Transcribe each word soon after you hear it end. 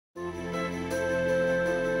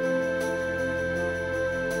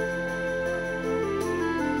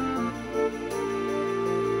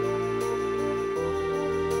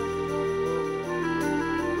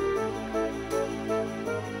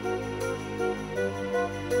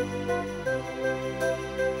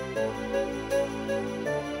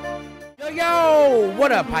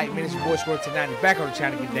What up, hype man? It's your boy Score1090 back on the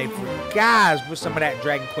channel today for you guys with some of that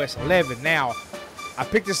Dragon Quest 11. Now, I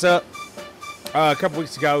picked this up a couple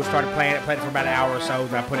weeks ago, started playing it for about an hour or so,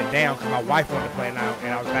 then I put it down because my wife wanted to play it, and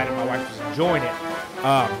I was glad that my wife was enjoying it.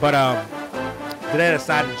 Today I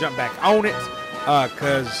decided to jump back on it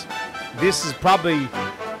because this is probably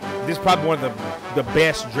one of the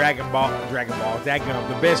best the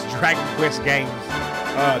best Dragon Quest games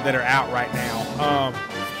that are out right now.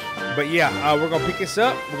 But yeah, we're gonna pick this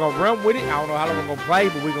up. We're gonna run with it. I don't know how long we're gonna play,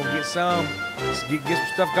 but we're gonna get some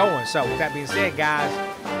stuff going. So with that being said, guys,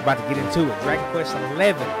 we're about to get into it. Dragon Quest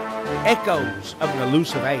 11, Echoes of an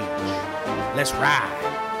Elusive Age. Let's ride.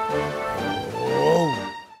 Oh.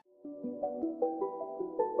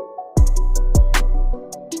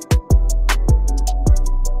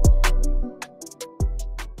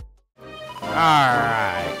 All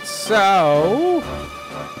right, so.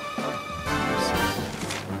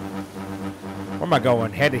 Where am I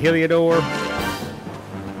going? Head to Heliodor.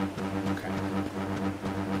 Okay.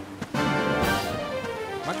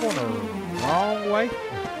 Am I going the wrong way?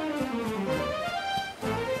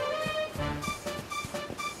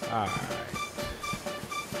 Alright.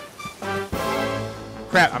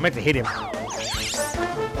 Crap, I meant to hit him.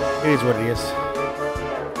 It is what it is.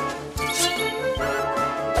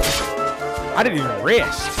 I didn't even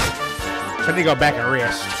rest. So I need to go back and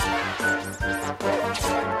rest.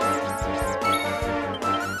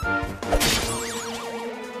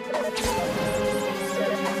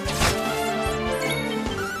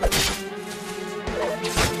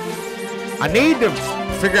 I need to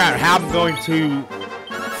figure out how I'm going to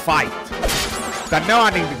fight. I know I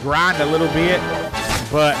need to grind a little bit,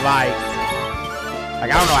 but like I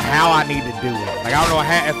don't know how I need to do it. Like I don't know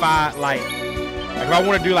how, if I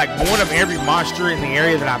want to do like one of every monster in the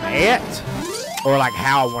area that I'm at, or like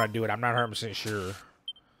how I want to do it. I'm not 100% sure,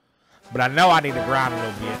 but I know I need to grind a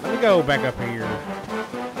little bit. Let me go back up here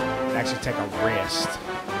and actually take a rest.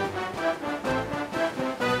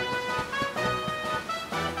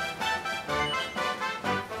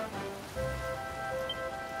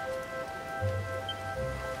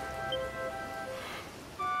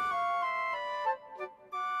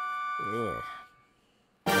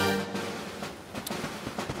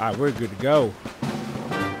 All right, we're good to go.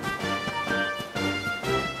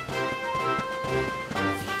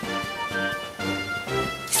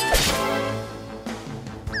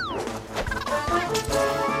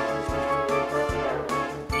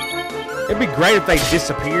 It'd be great if they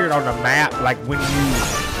disappeared on the map, like when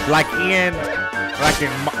you, like in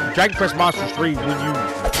Dragon Quest Monsters 3, when you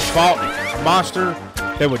fought a monster,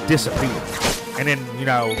 they would disappear, and then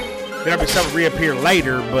there'll be something reappear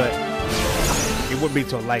later, but it wouldn't be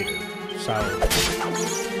till later. So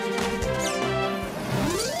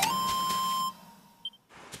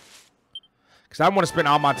because I want to spend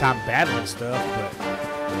all my time battling stuff, but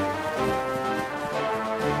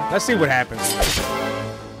let's see what happens.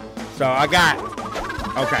 So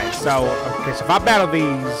so if I battle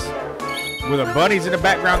these, will the bunnies in the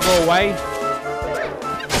background go away?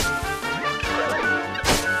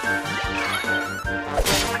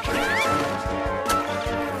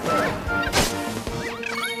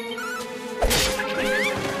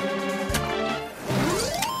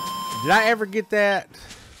 Did I ever get that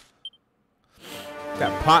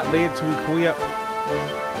pot lid to equip?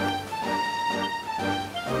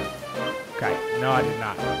 Okay, no, I did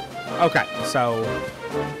not. Okay, so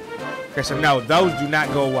no, those do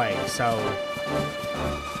not go away. So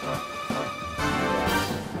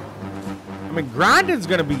I mean, grinding's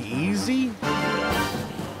gonna be easy.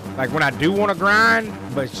 Like when I do want to grind,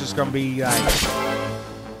 but it's just gonna be like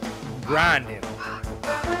grinding.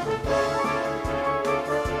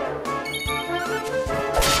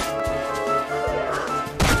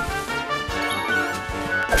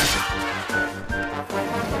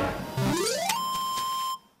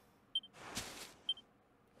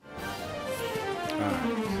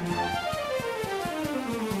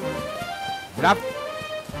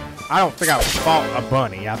 I don't think I fought a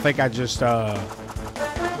bunny. I think I just, well.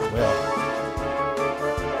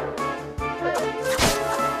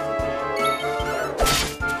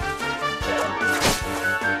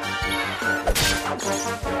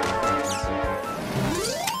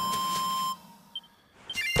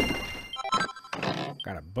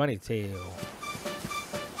 Got a bunny tail.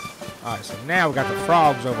 All right, so now we got the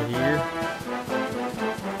frogs over here.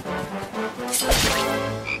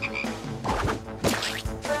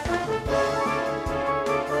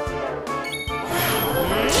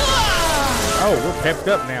 Oh, we're pepped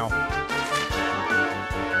up now.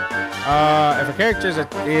 If a character is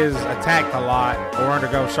attacked a lot or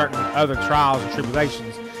undergoes certain other trials and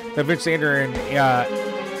tribulations, They eventually enter an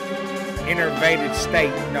innervated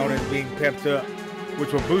state known as being pepped up,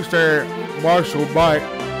 which will boost their martial might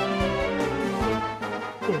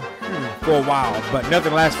for a while, but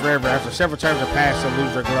nothing lasts forever. After several turns have passed, they'll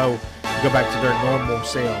lose their glow and go back to their normal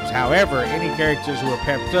selves. However, any characters who are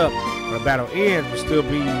pepped up when the battle ends will still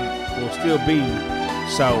be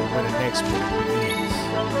so when the next one begins.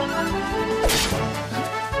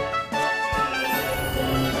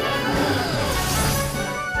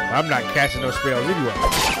 I'm not casting those spells anyway.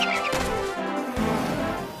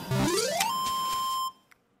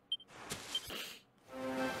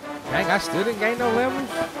 Dang, I still didn't gain no levels.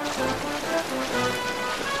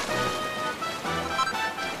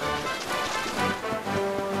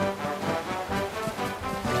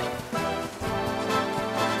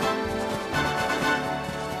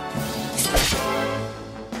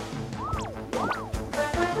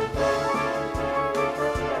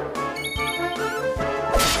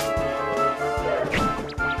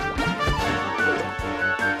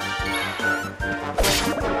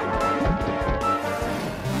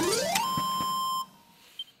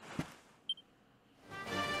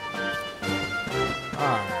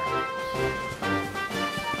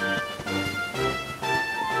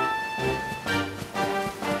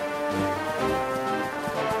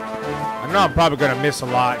 I know I'm probably going to miss a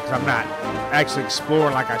lot because I'm not actually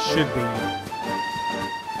exploring like I should be.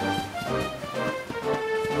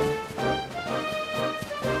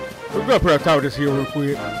 We're going to put on top of this here real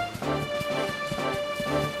quick.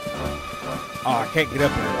 Oh, I can't get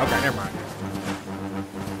up there. Okay, never mind.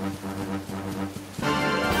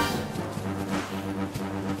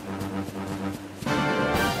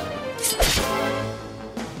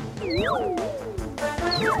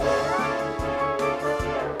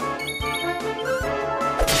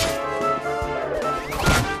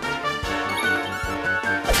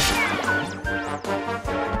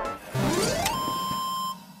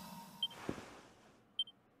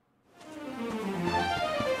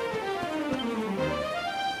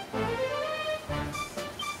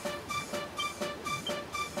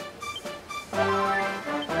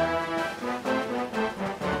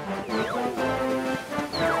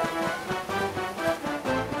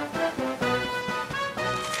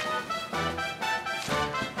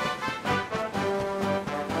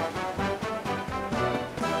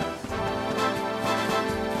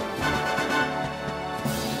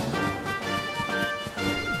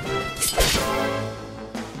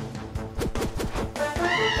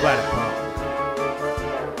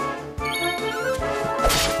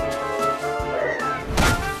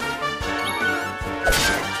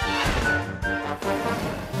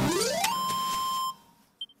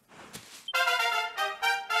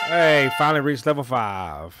 Hey, finally reached level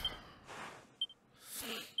 5.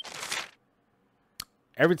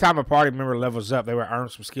 Every time a party member levels up, they will earn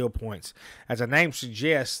some skill points. As the name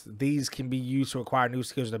suggests, these can be used to acquire new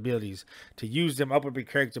skills and abilities. To use them, open up your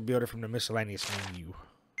character builder from the miscellaneous menu.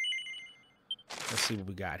 Let's see what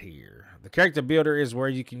we got here. The character builder is where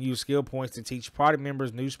you can use skill points to teach party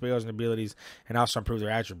members new spells and abilities and also improve their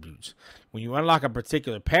attributes. When you unlock a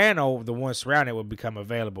particular panel, the one surrounding it will become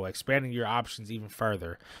available, expanding your options even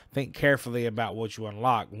further. Think carefully about what you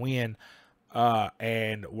unlock when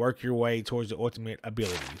and work your way towards the ultimate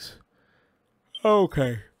abilities.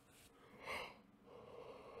 Okay.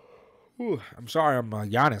 Ooh, I'm sorry I'm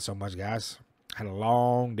yawning so much, guys. Had a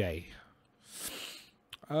long day.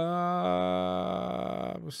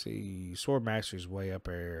 Let's see. Sword Master is way up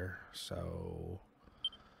there. So,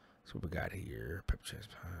 that's what we got here. Pep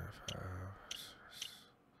chest.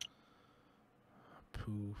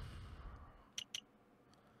 Poof.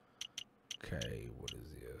 Okay, what is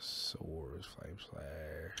this? Swords, Flame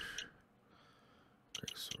Slash.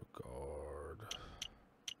 Great Sword Guard.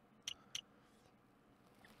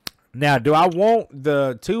 Now, do I want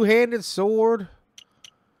the two-handed sword?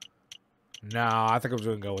 No, I think I'm just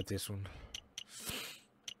going to go with this one.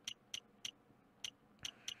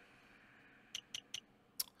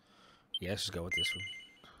 Yeah, let's just go with this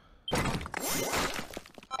one.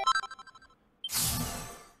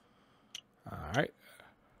 All right.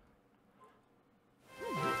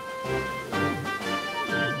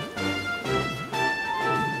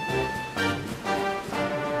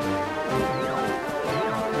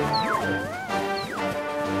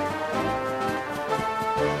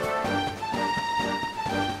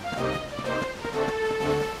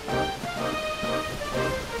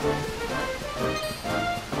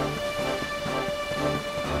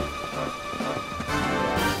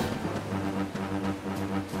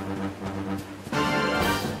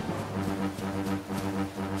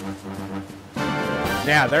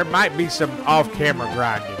 Now, there might be some off-camera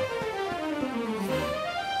grinding.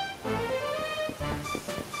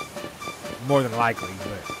 more than likely,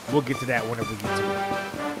 but we'll get to that whenever we get to it.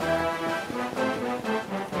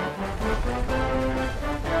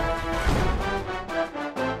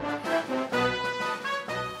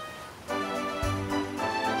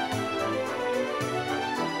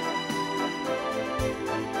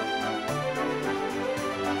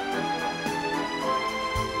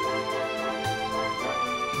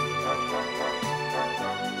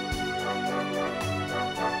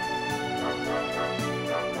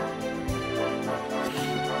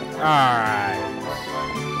 Alright.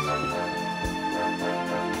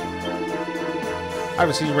 I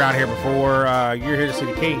haven't seen you around here before. You're here to see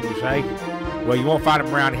the king, you say? Well, you won't find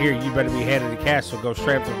him around here. You better be headed to the castle. Go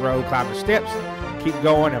straight up the road, climb the steps, keep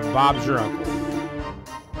going, and Bob's your uncle.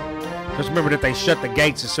 Just remember that they shut the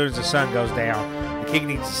gates as soon as the sun goes down. The king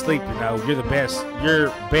needs to sleep, you know. You're the best. You're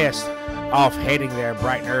best off heading there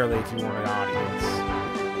bright and early if you want an audience.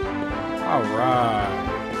 Alright.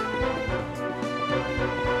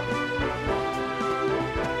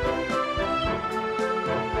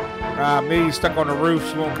 Amelia's stuck on the roof.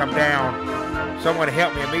 She won't come down. Someone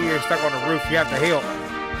help me. Amelia's stuck on the roof. You have to help.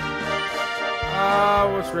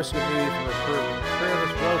 What's rescuing me from recruitment?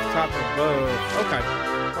 Fearless growth top above. Okay.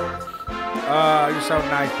 You're so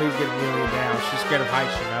nice. Please get Amelia down. She's scared of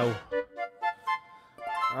heights, you know.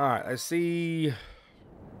 Alright, let's see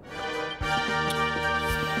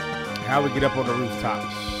how we get up on the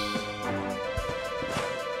rooftops.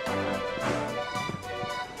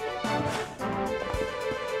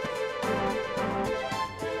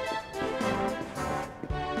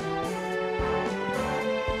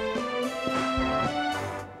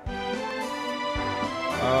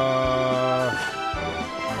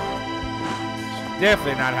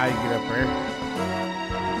 Definitely not how you get up there.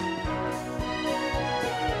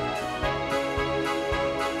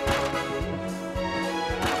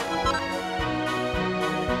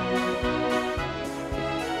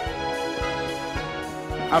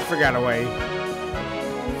 I forgot a way.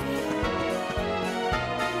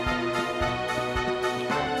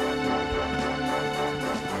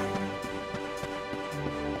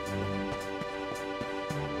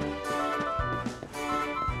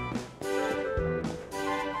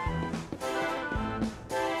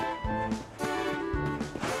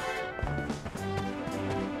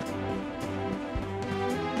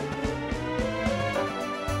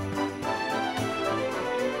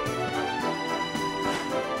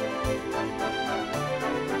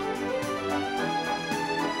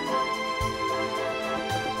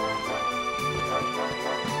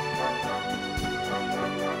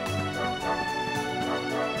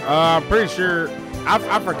 I'm pretty sure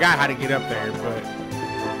I forgot how to get up there, but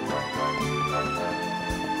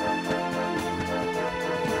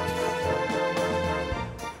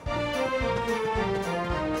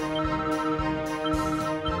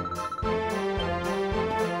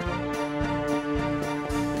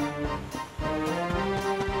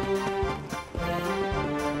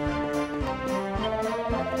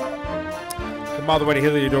come all the way to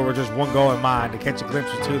Heliodor with just one goal in mind, to catch a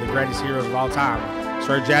glimpse of two of the greatest heroes of all time,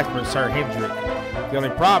 Sir Jasper and Sir Hendrik. The only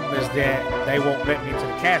problem is that they won't let me into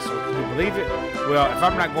the castle. Can you believe it? Well, if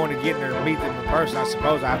I'm not going to get in there and meet them in person, I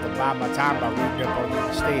suppose I have to buy my time by reading up on them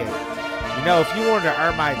instead. You know, if you wanted to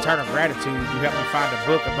earn my eternal gratitude, you help me find a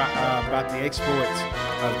book about the exploits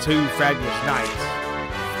of two fabulous knights.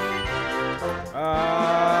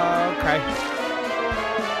 Okay.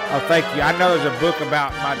 Oh, thank you. I know there's a book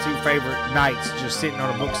about my two favorite knights just sitting on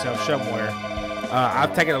a bookshelf somewhere.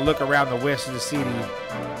 I've taken a look around the west of the city,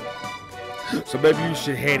 so maybe you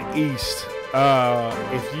should head east.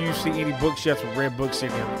 If you see any bookshelves with red books in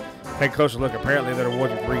them, take a closer look. Apparently they're the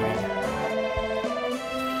ones with reading.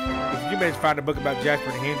 If you manage to find a book about Jasper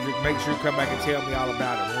and Hendrik, make sure you come back and tell me all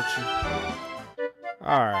about it, won't you?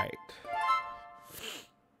 All right.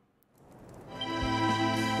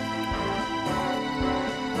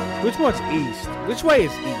 Which one's east? Which way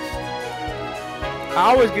is east?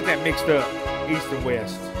 I always get that mixed up, east and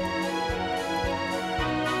west.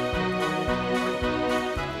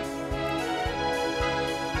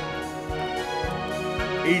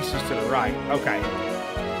 East is to the right. Okay.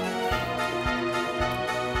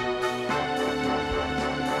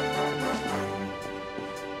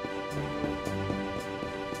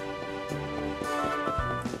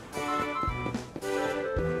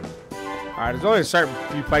 All right, there's only a certain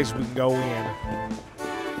few places we can go in.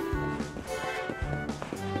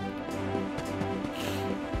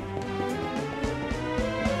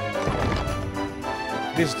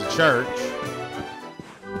 This is the church.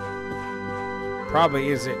 Probably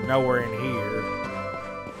isn't nowhere in here.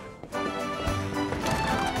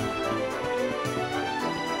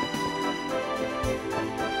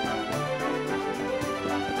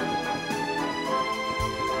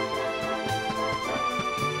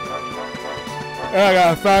 I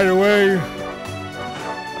gotta find a way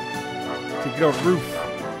to get on the roof.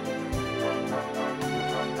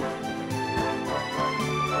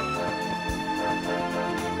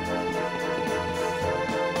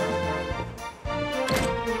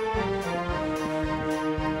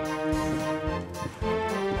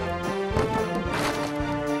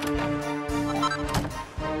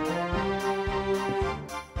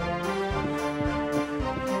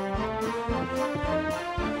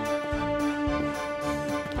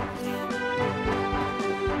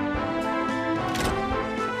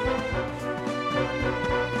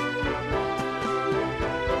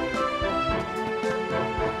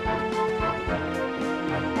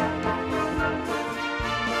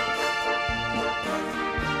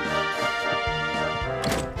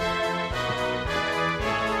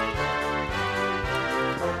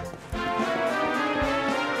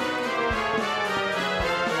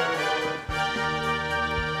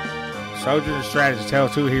 Soldier and strategist tell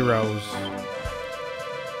two heroes.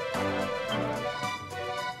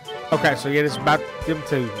 Okay, so yeah, it's about them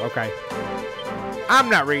two. Okay. I'm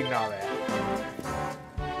not reading all that.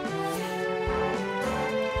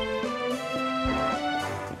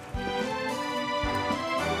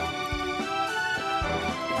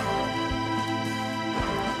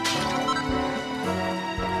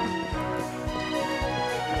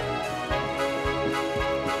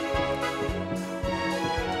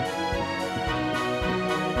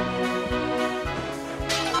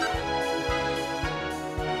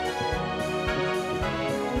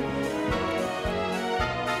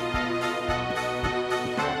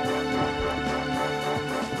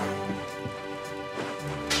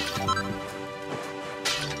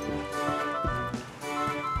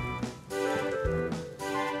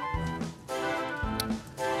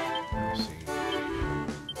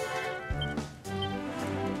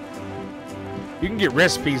 You can get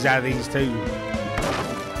recipes out of these too.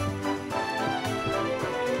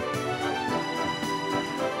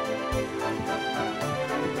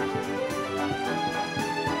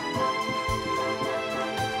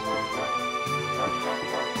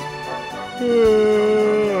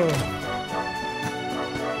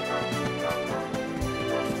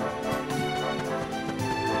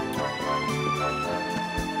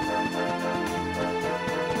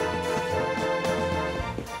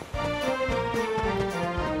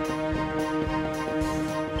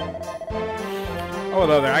 Oh,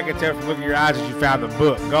 hello there. I can tell from looking at your eyes that you found the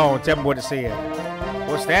book. Go on, tell me what it said.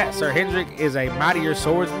 What's that? Sir Hendrik is a mightier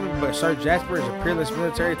swordsman, but Sir Jasper is a peerless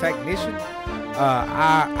military technician?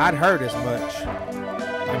 I'd heard as much.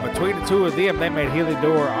 And between the two of them, they made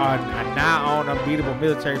Heliodor on a nigh-on unbeatable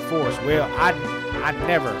military force. Well, I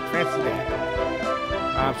never fancy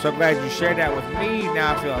that. I'm so glad you shared that with me.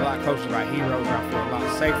 Now I feel a lot closer to my heroes. I feel a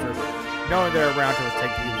lot safer knowing they're around to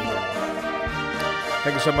take Heliodor.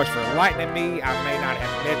 Thank you so much for enlightening me. I may not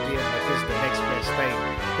have met them, but this is the next best thing.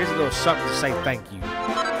 Here's a little something to say thank you.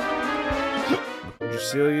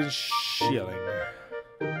 Drusilian Shilling.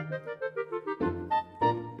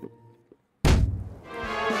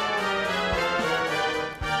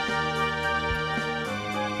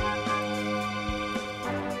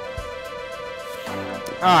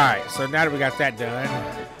 Alright, so now that we got that done,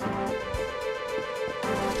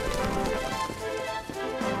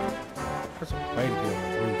 there's a way to get on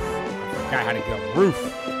the roof. I forgot how to get on the roof.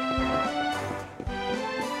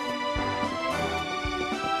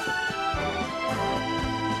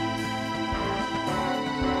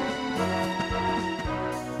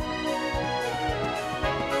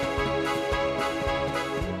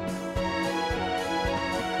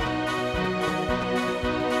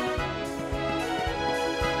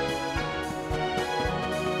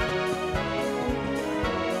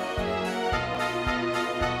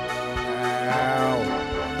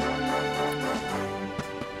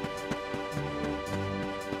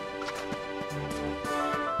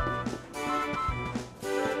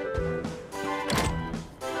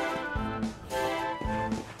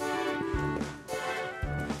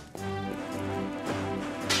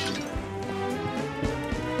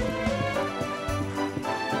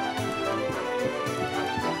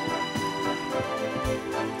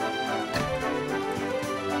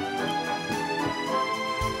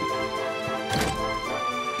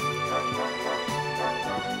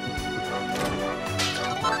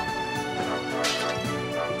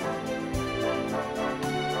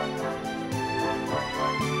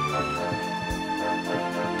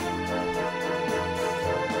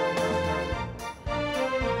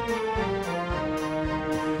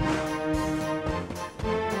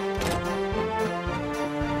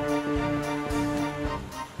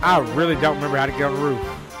 I really don't remember how to get on the roof.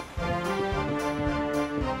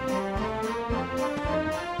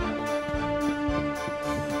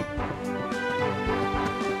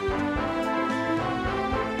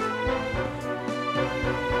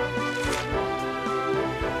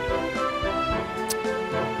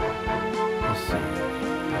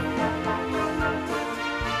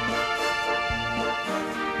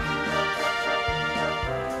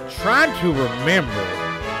 trying to remember.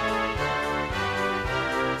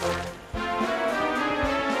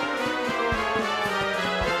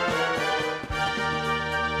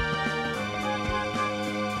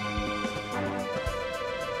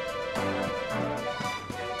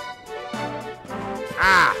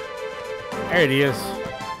 Ah, there it is.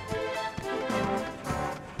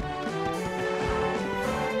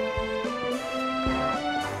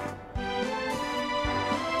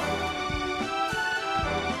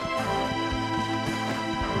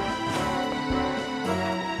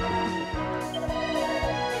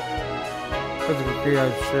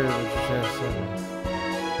 I'm sure what you just said.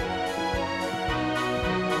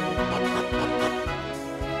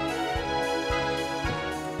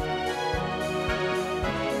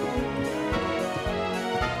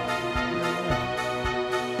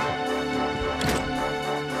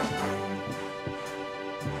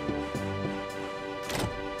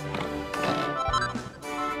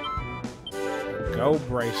 Go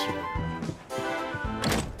bracer.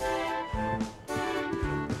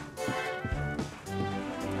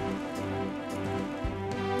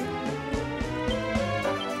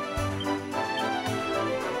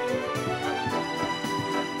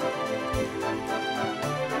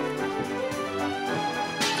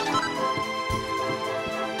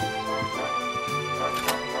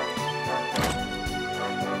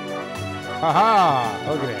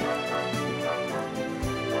 Haha! Look at that.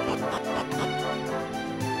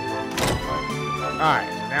 Alright,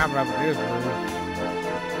 now I'm up to this one.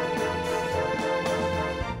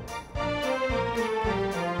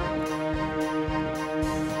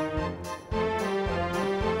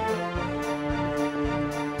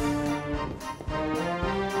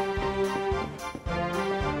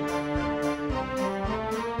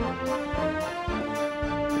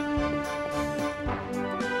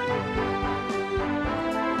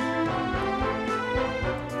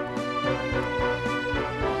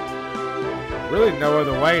 Really no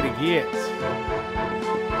other way to get.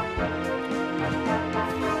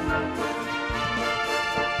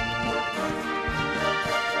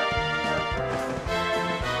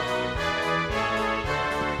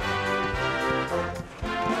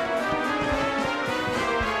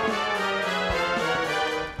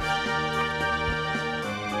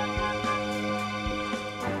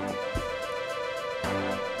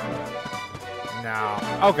 No.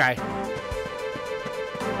 Okay.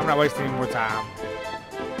 I'm not wasting any more time.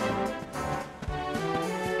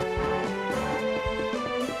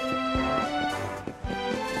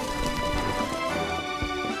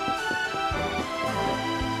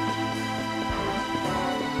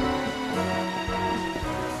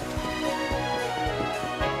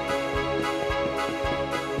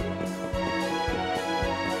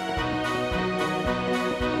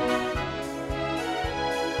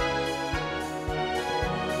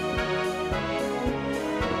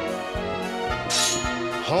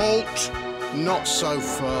 Halt! Not so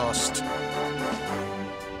fast.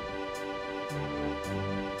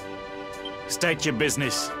 State your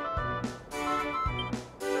business.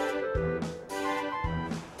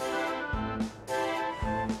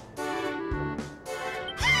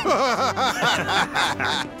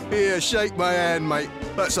 Here, shake my hand, mate.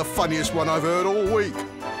 That's the funniest one I've heard all week.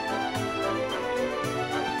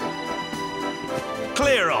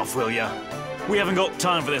 Clear off, will ya? We haven't got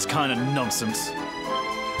time for this kind of nonsense.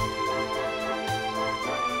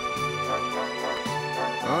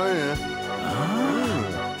 Oh, yeah.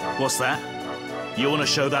 What's that? You want to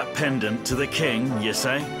show that pendant to the king, you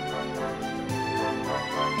say?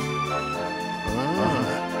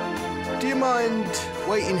 Do you mind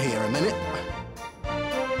waiting here a minute?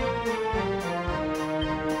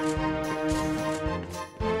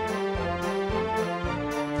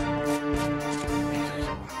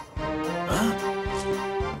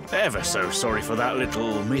 Ever so sorry for that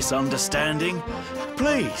little misunderstanding.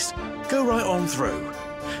 Please, go right on through.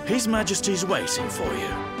 His Majesty's waiting for you.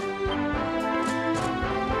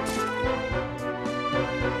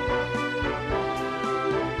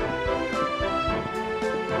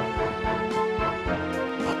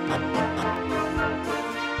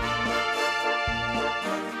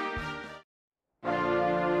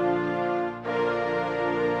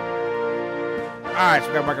 Alright, so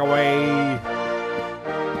we gotta make our way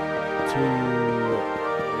to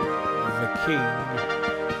the king.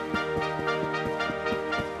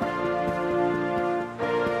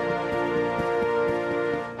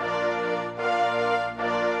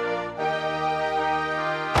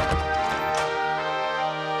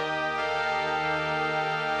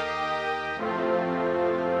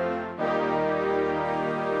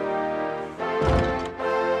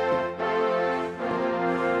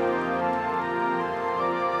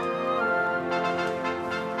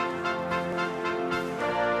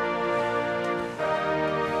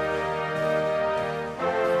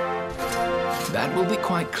 That will be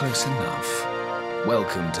quite close enough.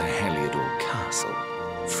 Welcome to Heliodor Castle,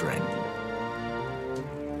 friend.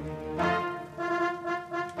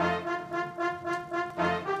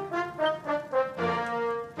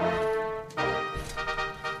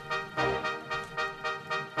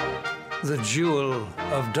 The Jewel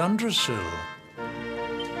of Dundrasil.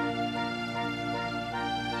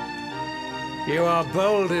 You are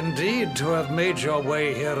bold indeed to have made your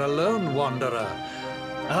way here alone, Wanderer.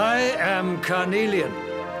 I am Carnelian,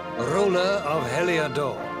 ruler of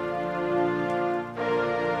Heliodor.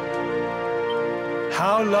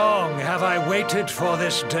 How long have I waited for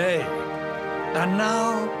this day? And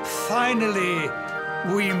now, finally,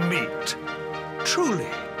 we meet. Truly,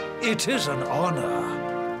 it is an honor.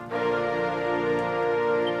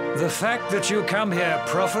 The fact that you come here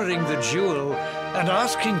proffering the jewel and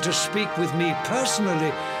asking to speak with me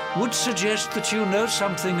personally would suggest that you know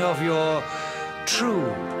something of your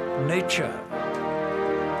true nature.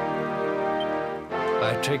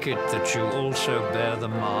 I take it that you also bear the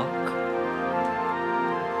mark?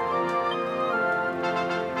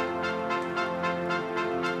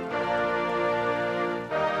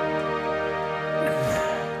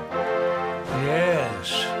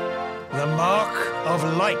 Yes, the mark of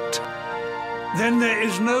light. Then there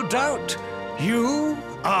is no doubt. You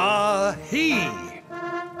are he.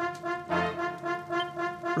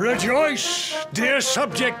 Rejoice, dear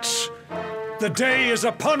subjects. The day is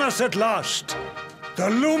upon us at last. The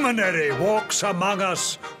luminary walks among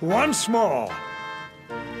us once more.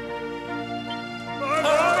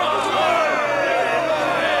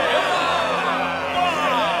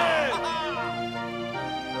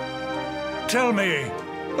 Tell me,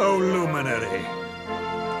 O luminary,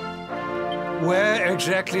 where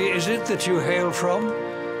exactly is it that you hail from?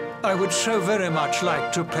 I would so very much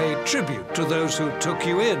like to pay tribute to those who took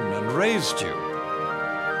you in and raised you.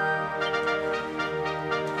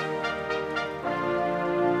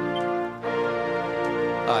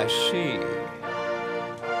 I see.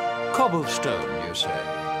 Cobblestone, you say?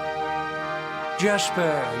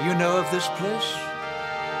 Jasper, you know of this place?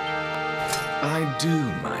 I do,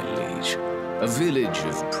 my liege. A village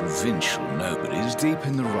of provincial nobodies deep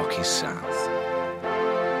in the rocky south.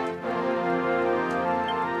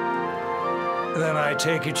 Then I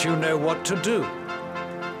take it you know what to do.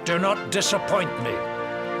 Do not disappoint me.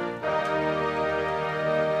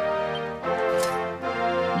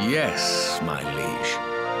 Yes, my liege.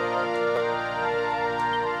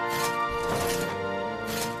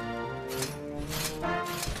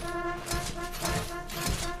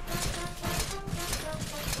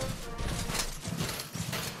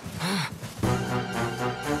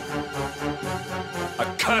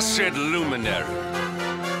 Accursed luminary!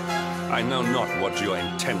 I know not what your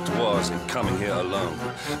intent was in coming here alone,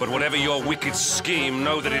 but whatever your wicked scheme,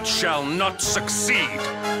 know that it shall not succeed!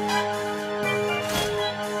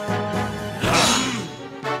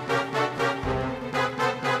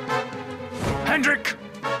 Hendrik,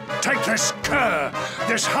 take this cur,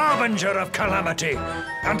 this harbinger of calamity,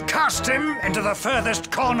 and cast him into the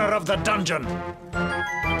furthest corner of the dungeon.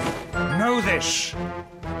 Know this.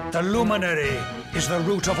 The luminary is the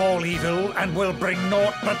root of all evil and will bring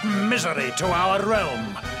naught but misery to our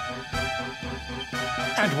realm.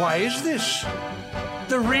 And why is this?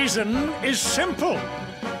 The reason is simple.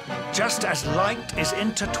 Just as light is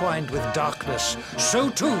intertwined with darkness, so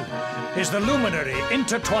too is the luminary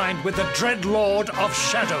intertwined with the dread Lord of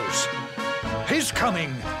Shadows. His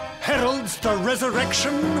coming heralds the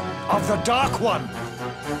resurrection of the Dark One.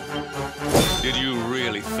 Did you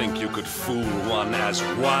really think you could fool one as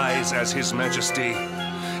wise as His Majesty?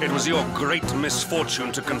 It was your great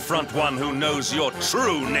misfortune to confront one who knows your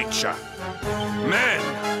true nature.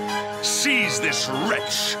 Men, seize this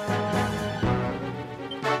wretch!